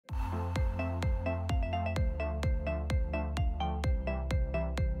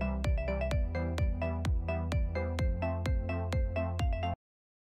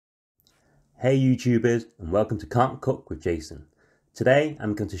Hey YouTubers, and welcome to Can't Cook with Jason. Today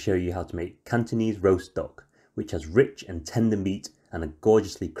I'm going to show you how to make Cantonese Roast Duck, which has rich and tender meat and a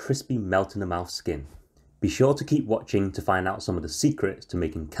gorgeously crispy melt in the mouth skin. Be sure to keep watching to find out some of the secrets to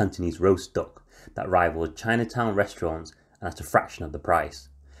making Cantonese Roast Duck that rival Chinatown restaurants and at a fraction of the price.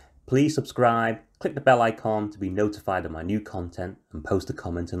 Please subscribe, click the bell icon to be notified of my new content, and post a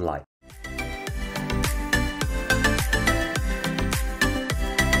comment and like.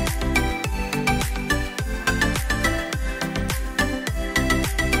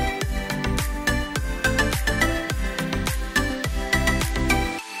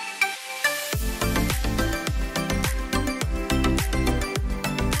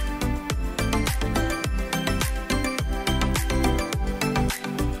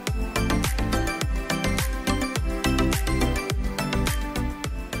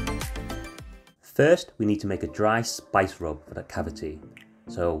 First, we need to make a dry spice rub for that cavity.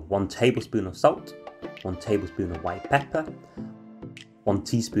 So 1 tablespoon of salt, 1 tablespoon of white pepper, 1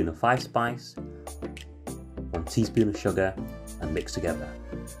 teaspoon of 5 spice, 1 teaspoon of sugar, and mix together.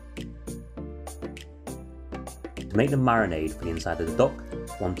 To make the marinade for the inside of the duck,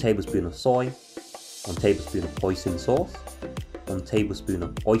 1 tablespoon of soy, 1 tablespoon of Hoisin Sauce, 1 tablespoon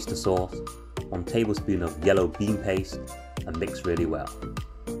of Oyster Sauce, 1 tablespoon of yellow bean paste, and mix really well.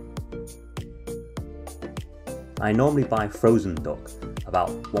 I normally buy frozen duck, about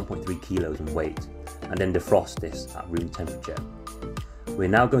 1.3 kilos in weight, and then defrost this at room temperature. We're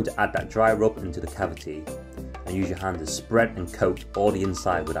now going to add that dry rub into the cavity and use your hand to spread and coat all the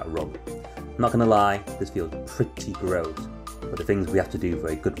inside with that rub. I'm not gonna lie, this feels pretty gross, but the things we have to do for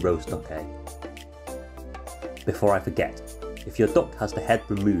a good roast duck, eh? Before I forget, if your duck has the head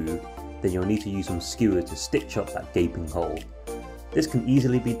removed, then you'll need to use some skewers to stitch up that gaping hole. This can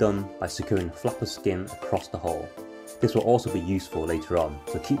easily be done by securing a flap of skin across the hole. This will also be useful later on,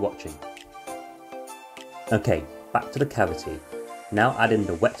 so keep watching. Okay, back to the cavity. Now add in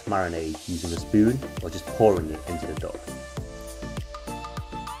the wet marinade using a spoon or just pouring it into the duck.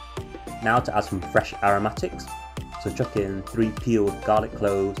 Now to add some fresh aromatics, so chuck in 3 peeled garlic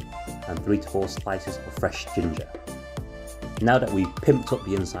cloves and 3 to 4 slices of fresh ginger. Now that we've pimped up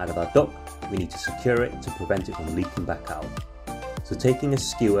the inside of our duck, we need to secure it to prevent it from leaking back out. So taking a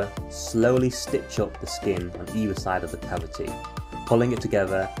skewer, slowly stitch up the skin on either side of the cavity, pulling it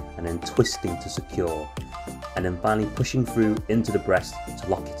together and then twisting to secure, and then finally pushing through into the breast to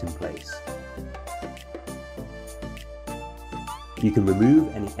lock it in place. You can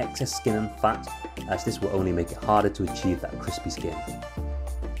remove any excess skin and fat, as this will only make it harder to achieve that crispy skin.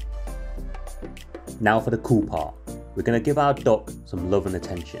 Now for the cool part. We're going to give our duck some love and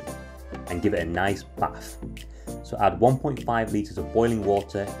attention and give it a nice bath. So add 1.5 litres of boiling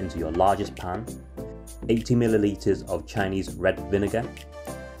water into your largest pan, 80 millilitres of Chinese Red Vinegar,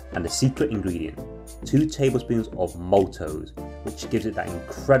 and the secret ingredient, 2 tablespoons of Maltose, which gives it that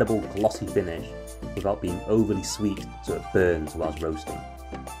incredible glossy finish without being overly sweet so it burns whilst roasting.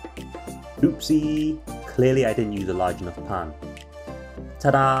 Oopsie! Clearly I didn't use a large enough pan.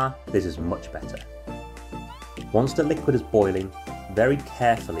 Ta-da! This is much better. Once the liquid is boiling, very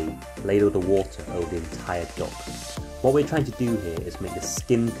carefully ladle the water over the entire duck. What we're trying to do here is make the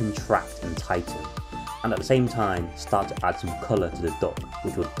skin contract and tighten, and at the same time start to add some colour to the duck,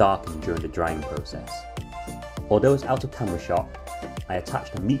 which will darken during the drying process. Although it's out of camera shot, I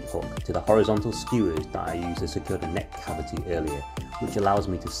attached a meat hook to the horizontal skewers that I used to secure the neck cavity earlier, which allows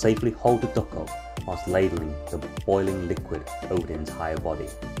me to safely hold the duck up whilst ladling the boiling liquid over the entire body.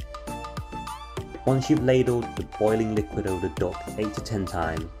 Once you've ladled the boiling liquid over the duck 8 to 10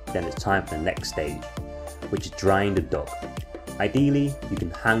 times, then it's time for the next stage, which is drying the duck. Ideally, you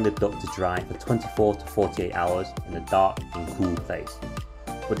can hang the duck to dry for 24 to 48 hours in a dark and cool place.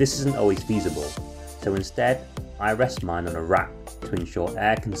 But this isn't always feasible, so instead, I rest mine on a rack to ensure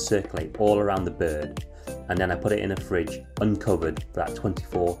air can circulate all around the bird, and then I put it in a fridge uncovered for that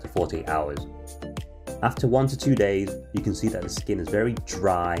 24 to 48 hours. After 1 to 2 days, you can see that the skin is very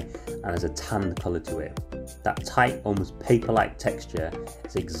dry and has a tanned colour to it. That tight, almost paper-like texture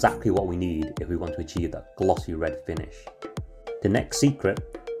is exactly what we need if we want to achieve that glossy red finish. The next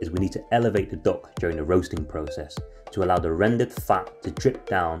secret is we need to elevate the duck during the roasting process to allow the rendered fat to drip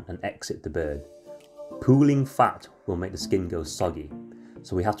down and exit the bird. Pooling fat will make the skin go soggy,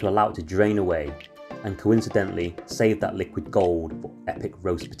 so we have to allow it to drain away, and coincidentally save that liquid gold for epic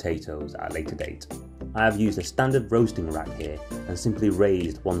roast potatoes at a later date. I have used a standard roasting rack here and simply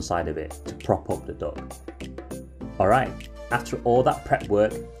raised one side of it to prop up the duck. Alright, after all that prep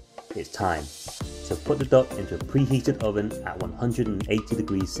work, it's time. So put the duck into a preheated oven at 180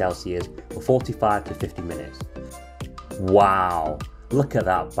 degrees Celsius for 45 to 50 minutes. Wow, look at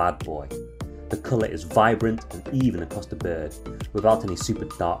that bad boy. The colour is vibrant and even across the bird, without any super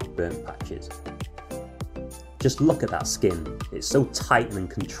dark burnt patches. Just look at that skin, it's so tight and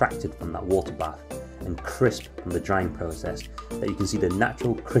contracted from that water bath, and crisp from the drying process that you can see the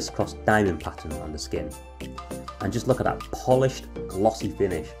natural crisscross diamond pattern on the skin. And just look at that polished, glossy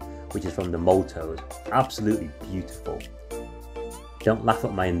finish, which is from the Maltose. Absolutely beautiful. Don't laugh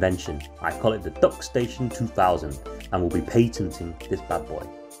at my invention, I call it the Duck Station 2000 and will be patenting this bad boy.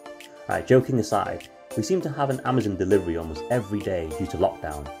 Alright, joking aside, we seem to have an Amazon delivery almost every day due to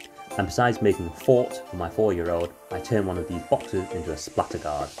lockdown, and besides making a fort for my 4-year-old, I turn one of these boxes into a splatter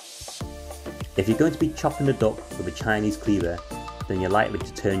guard. If you're going to be chopping a duck with a Chinese cleaver, then you're likely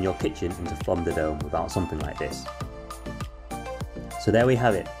to turn your kitchen into Thunderdome without something like this. So there we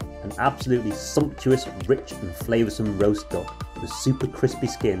have it, an absolutely sumptuous, rich and flavoursome roast duck with super crispy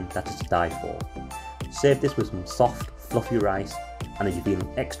skin that is to die for. Serve this with some soft, fluffy rice, and if you're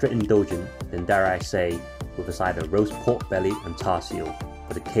feeling extra indulgent, then dare I say, with a side of roast pork belly and tar seal,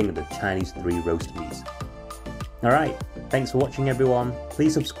 for the king of the Chinese 3 roast meats. Alright, thanks for watching everyone,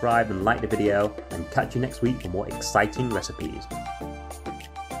 please subscribe and like the video, and catch you next week for more exciting recipes.